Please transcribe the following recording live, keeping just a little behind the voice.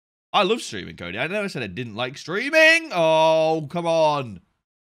I love streaming, Cody. I never said I didn't like streaming. Oh, come on.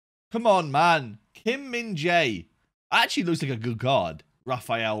 Come on, man. Kim Min Jae. Actually looks like a good card.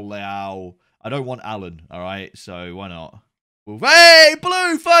 Raphael Leao. I don't want Alan, all right? So why not? Hey,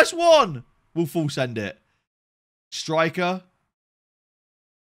 blue, first one. We'll full send it. Striker.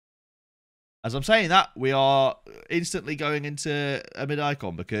 As I'm saying that, we are instantly going into a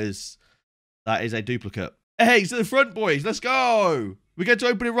mid-icon because that is a duplicate. Hey, to the front, boys. Let's go. We get to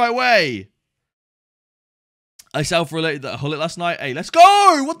open it right way. I self-related that Hullet last night. Hey, let's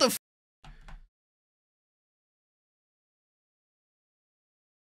go. What the f?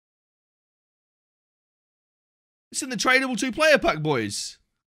 This is the tradable 2-player pack, boys.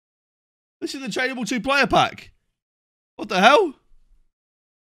 This is the tradable 2-player pack. What the hell?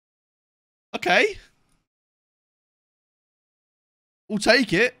 Okay. We'll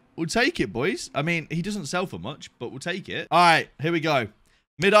take it. We'll take it, boys. I mean, he doesn't sell for much, but we'll take it. All right, here we go.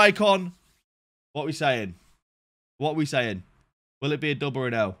 Mid-icon. What are we saying? What are we saying? Will it be a dub or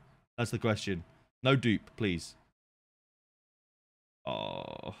an L? That's the question. No dupe, please.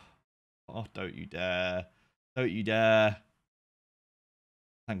 Oh. Oh, don't you dare. Don't you dare.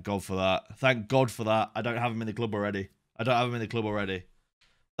 Thank God for that. Thank God for that. I don't have him in the club already. I don't have him in the club already.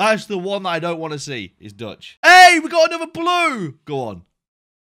 That's the one that I don't want to see, is Dutch. Hey, we got another blue. Go on.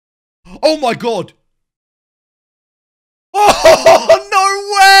 Oh, my God. Oh, no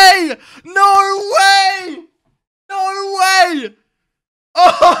way. No way. No way.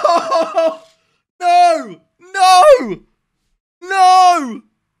 Oh, no. No. No.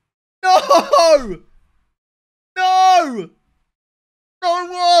 No. No. No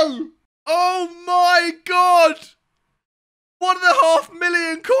way. Oh, my God. 1.5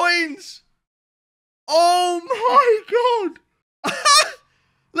 million coins. Oh my God.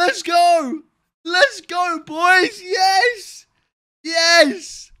 Let's go. Let's go, boys. Yes.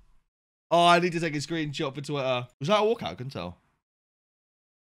 Yes. Oh, I need to take a screenshot for Twitter. Was that a walkout? I couldn't tell.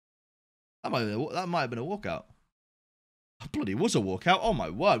 That might have been a walkout. That bloody was a walkout. Oh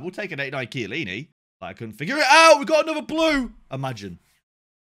my word. We'll take an 89 Chiellini. I couldn't figure it out. We got another blue. Imagine.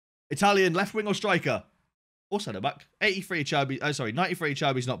 Italian left wing or striker? Or centre back. 83 Itshaber. Sorry, 93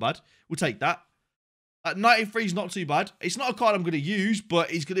 Itshaber's not bad. We'll take that. 93 is not too bad. It's not a card I'm going to use, but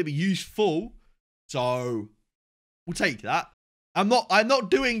it's going to be useful. So we'll take that. I'm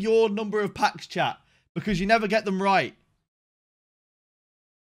not doing your number of packs, chat, because you never get them right.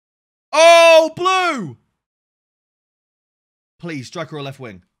 Oh, blue. Please, striker or left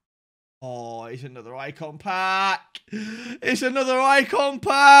wing. Oh, it's another icon pack. It's another icon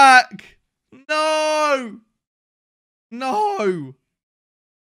pack. No. No.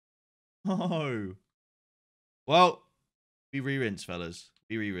 No. Well, we re-rinse, fellas.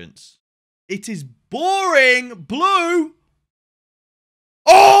 We re-rinse. It is boring. Blue.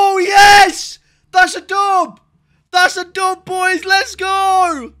 Oh, yes. That's a dub. That's a dub, boys. Let's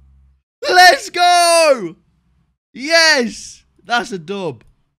go. Let's go. Yes. That's a dub.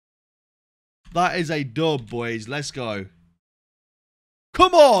 That is a dub, boys. Let's go.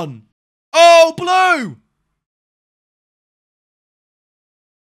 Come on. Oh, blue.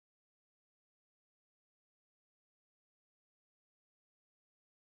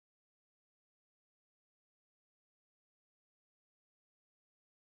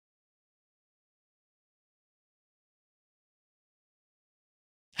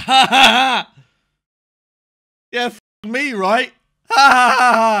 Ha ha ha! Yeah, f me, right? Ha ha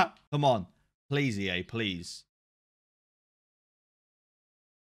ha ha! Come on. Please, EA, please.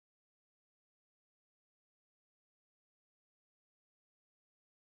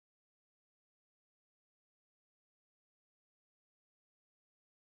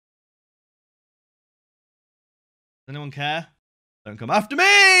 Does anyone care? Don't come after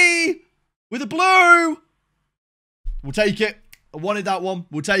me! With a blue! We'll take it. I wanted that one.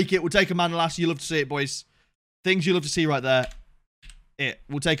 We'll take it. We'll take a Manolas. You love to see it, boys. Things you love to see right there.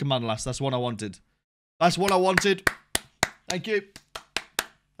 We'll take a Manolas. That's what I wanted. That's what I wanted. Thank you.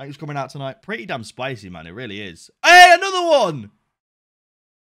 Thanks for coming out tonight. Pretty damn spicy, man. It really is. Hey, another one!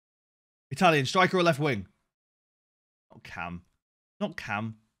 Italian. Striker or left wing? Not Cam. Not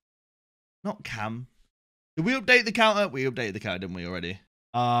Cam. Not Cam. Did we update the counter? We updated the counter, didn't we, already?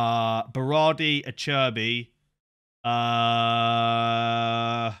 Berardi, Itshaber.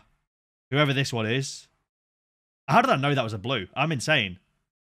 Whoever this one is. How did I know that was a blue? I'm insane.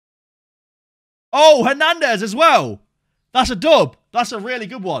 Oh, Hernandez as well. That's a dub. That's a really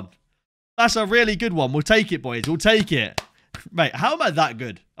good one. That's a really good one. We'll take it, boys. We'll take it. Mate, how am I that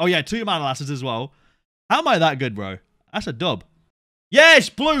good? Oh, yeah, 2 Manolasses as well. How am I that good, bro? That's a dub. Yes,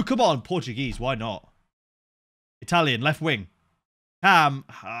 blue. Come on. Portuguese. Why not? Italian, left wing.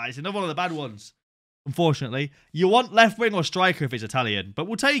 It's another one of the bad ones, unfortunately. You want left wing or striker if it's Italian, but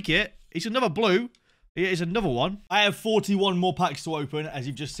we'll take it. It's another blue. It is another one. I have 41 more packs to open, as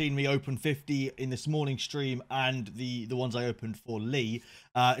you've just seen me open 50 in this morning stream and the ones I opened for Lee.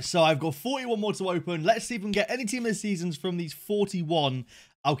 So I've got 41 more to open. Let's see if we can get any team of the seasons from these 41.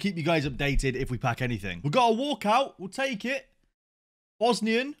 I'll keep you guys updated if we pack anything. We've got a walkout. We'll take it.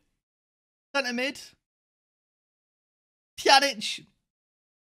 Bosnian. Centre mid. Pjanic.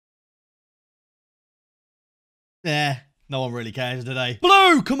 No one really cares today.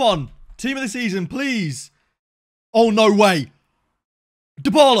 Blue, come on. Team of the season, please. Oh, no way.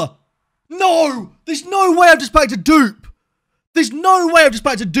 Dybala. No. There's no way I've just packed a dupe. There's no way I've just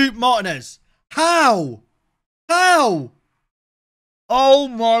packed a dupe Martinez. How? How? Oh,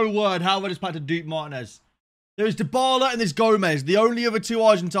 my word. How have I just packed a dupe Martinez? There's Dybala and there's Gomez. The only other two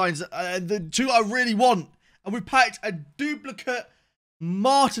Argentines. The two I really want. And we packed a duplicate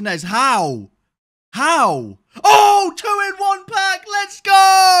Martinez. How? How? Oh, 2-in-1 pack. Let's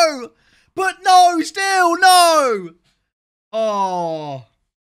go. But no, still no. Oh.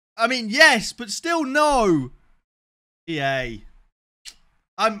 I mean, yes, but still no. EA.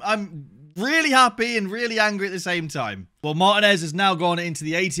 I'm really happy and really angry at the same time. Well, Martinez has now gone into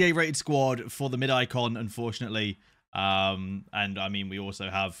the 88 rated squad for the mid-icon, unfortunately. And I mean, we also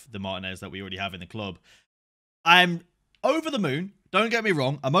have the Martinez that we already have in the club. I'm over the moon. Don't get me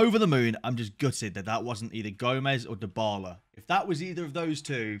wrong. I'm over the moon. I'm just gutted that that wasn't either Gomez or Dybala. If that was either of those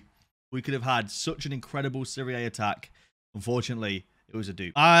two, we could have had such an incredible Serie A attack. Unfortunately, it was a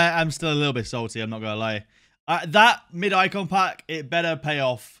dupe. I am still a little bit salty, I'm not going to lie. That mid-icon pack, it better pay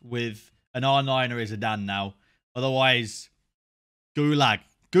off with an R9 or a Zidane now. Otherwise, gulag.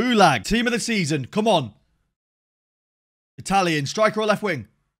 Gulag. Team of the season. Come on. Italian. Striker or left wing?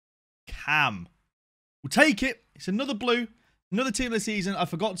 Cam. We'll take it. It's another blue. Another team of the season. I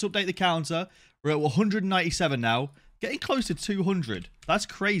forgot to update the counter. We're at 197 now. Getting close to 200. That's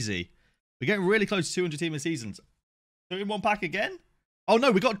crazy. We're getting really close to 200 team of the seasons. 2-in-1 pack again? Oh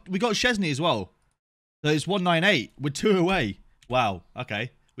no, we got Chesney as well. So it's 198. We're 2 away. Wow.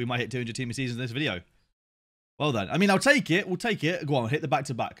 Okay. We might hit 200 team of seasons in this video. Well then. I mean, I'll take it. We'll take it. Go on, hit the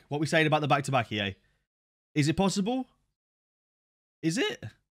back-to-back. What are we saying about the back-to-back, EA? Is it possible? Is it?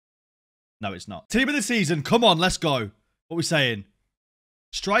 No, it's not. Team of the season. Come on, let's go. What are we saying?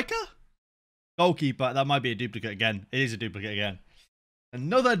 Striker? Goalkeeper. That might be a duplicate again. It is a duplicate again.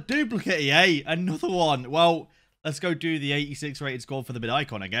 Another duplicate, EA. Another one. Well, let's go do the 86 rated score for the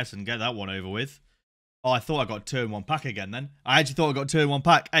mid-icon, I guess, and get that one over with. Oh, I thought I got 2-in-1 pack again then. I actually thought I got 2-in-1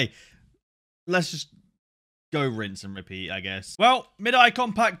 pack. Hey, let's just go rinse and repeat, I guess. Well,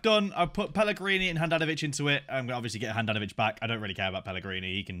 mid-icon pack done. I put Pellegrini and Handanovic into it. I'm going to obviously get Handanovic back. I don't really care about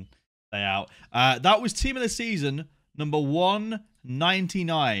Pellegrini. He can stay out. That was team of the season, number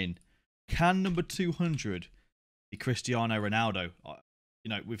 199. Can number 200 be Cristiano Ronaldo? You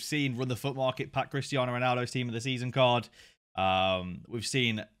know, we've seen Run the Foot Market pack Cristiano Ronaldo's team of the season card. We've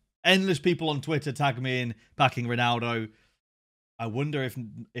seen endless people on Twitter tag me in packing Ronaldo. I wonder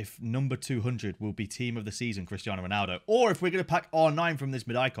if number 200 will be team of the season Cristiano Ronaldo, or if we're going to pack R9 from this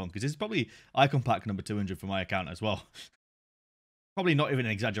mid-icon, because this is probably icon pack number 200 for my account as well. Probably not even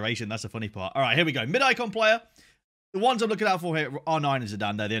an exaggeration. That's the funny part. All right, here we go. Mid-icon player. The ones I'm looking out for here, R9 and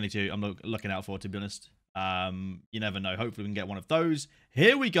Zidane. They're the only two I'm looking out for, to be honest. You never know. Hopefully we can get one of those.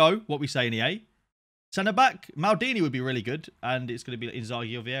 Here we go. What we say in EA. Centre back. Maldini would be really good. And it's going to be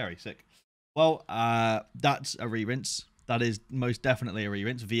Inzaghi or Vieri. Sick. Well, that's a re-rinse. That is most definitely a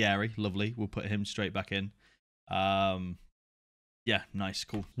re-rinse. Vieri. Lovely. We'll put him straight back in. Yeah. Nice.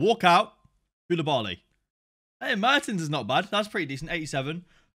 Cool. Walk out. Koulibaly. Hey, Mertens is not bad. That's pretty decent. 87.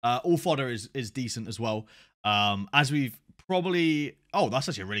 All fodder is decent as well. As we've probably... Oh, that's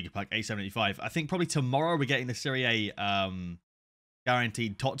actually a really good pack. 875. I think probably tomorrow we're getting the Serie A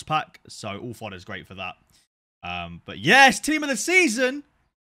guaranteed Tots pack. So all fodder is great for that. But yes, team of the season.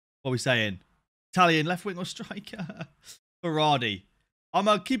 What are we saying? Italian left wing or striker? Berardi. I'm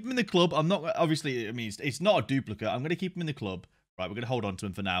going to keep him in the club. I'm not... Obviously, I mean, it's not a duplicate. I'm going to keep him in the club. Right, we're going to hold on to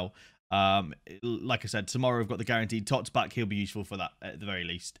him for now. Like I said, tomorrow we've got the guaranteed Tots pack. He'll be useful for that at the very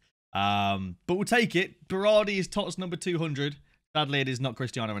least. But we'll take it. Berardi is Tots number 200. Sadly, it is not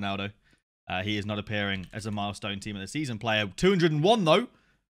Cristiano Ronaldo. He is not appearing as a milestone team of the season player. 201 though.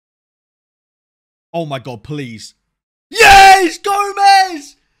 Oh my god, please. Yes!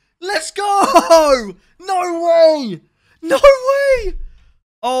 Gomez! Let's go! No way! No way!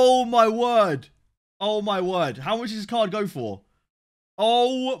 Oh my word. Oh my word. How much does this card go for?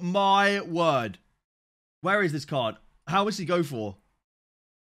 Oh my word. Where is this card? How much does it go for?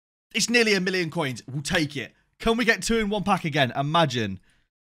 It's nearly 1 million coins. We'll take it. Can we get 2 in 1 pack again? Imagine.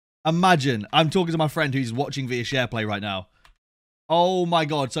 Imagine. I'm talking to my friend who's watching via share play right now. Oh my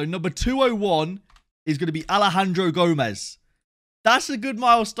god. So number 201 is going to be Alejandro Gomez. That's a good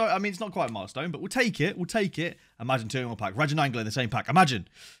milestone. I mean, it's not quite a milestone, but we'll take it. We'll take it. Imagine 2 in 1 pack. Rajan Angler in the same pack. Imagine.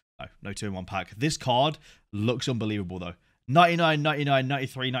 No 2 in 1 pack. This card looks unbelievable though. 99, 99,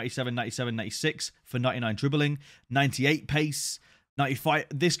 93, 97, 97, 96 for 99 dribbling. 98 pace. 95.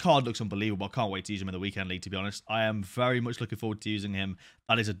 This card looks unbelievable. I can't wait to use him in the weekend league, to be honest. I am very much looking forward to using him.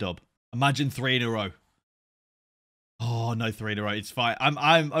 That is a dub. Imagine 3 in a row. Oh, no 3 in a row. It's fine.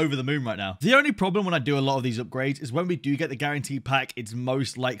 I'm over the moon right now. The only problem when I do a lot of these upgrades is when we do get the guaranteed pack, it's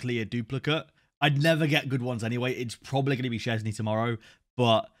most likely a duplicate. I'd never get good ones anyway. It's probably going to be Chesney tomorrow,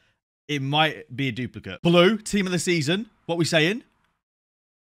 but it might be a duplicate. Blue, team of the season. What we saying?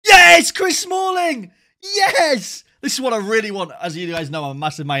 Yes, Chris Smalling! Yes! This is what I really want. As you guys know, I'm a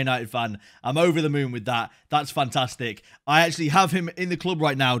massive Man United fan. I'm over the moon with that. That's fantastic. I actually have him in the club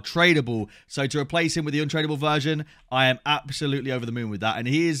right now, tradable. So to replace him with the untradable version, I am absolutely over the moon with that. And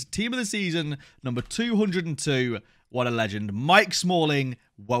he is team of the season, number 202. What a legend. Mike Smalling,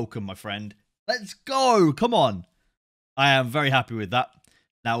 welcome, my friend. Let's go. Come on. I am very happy with that.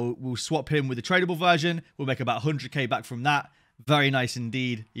 Now, we'll swap him with the tradable version. We'll make about 100k back from that. Very nice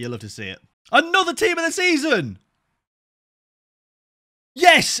indeed. You'll love to see it. Another team of the season!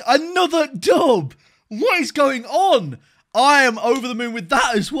 Yes, another dub. What is going on? I am over the moon with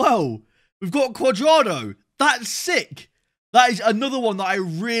that as well. We've got Cuadrado. That's sick. That is another one that I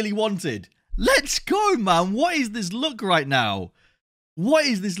really wanted. Let's go, man. What is this look right now? What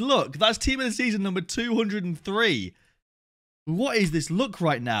is this look? That's team of the season number 203. What is this look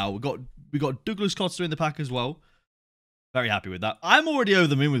right now? We got Douglas Costa in the pack as well. Very happy with that. I'm already over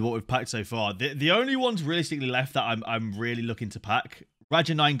the moon with what we've packed so far. The only ones realistically left that I'm really looking to pack: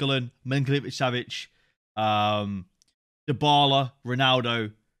 Rajan Nainggolan, Milinkovic-Savic, Dybala,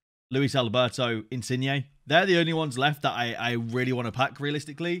 Ronaldo, Luis Alberto, Insigne. They're the only ones left that I really want to pack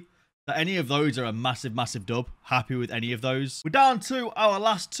realistically. So any of those are a massive, massive dub. Happy with any of those. We're down to our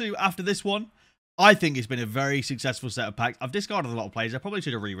last 2 after this one. I think it's been a very successful set of packs. I've discarded a lot of players. I probably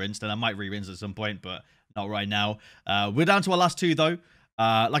should have re-rinsed, and I might re-rinse at some point, but not right now. We're down to our last 2, though.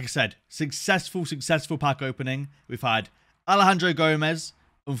 Like I said, successful pack opening. We've had Alejandro Gomez.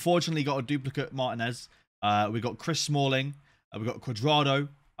 Unfortunately, got a duplicate Martinez. We got Chris Smalling. We got Cuadrado.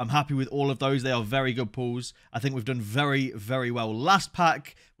 I'm happy with all of those. They are very good pulls. I think we've done very, very well. Last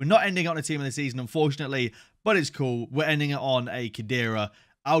pack. We're not ending it on a team of the season, unfortunately, but it's cool. We're ending it on a Khedira.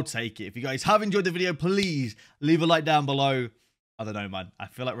 I'll take it. If you guys have enjoyed the video, please leave a like down below. I don't know, man. I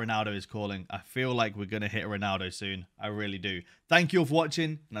feel like Ronaldo is calling. I feel like we're going to hit Ronaldo soon. I really do. Thank you all for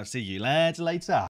watching, and I'll see you later.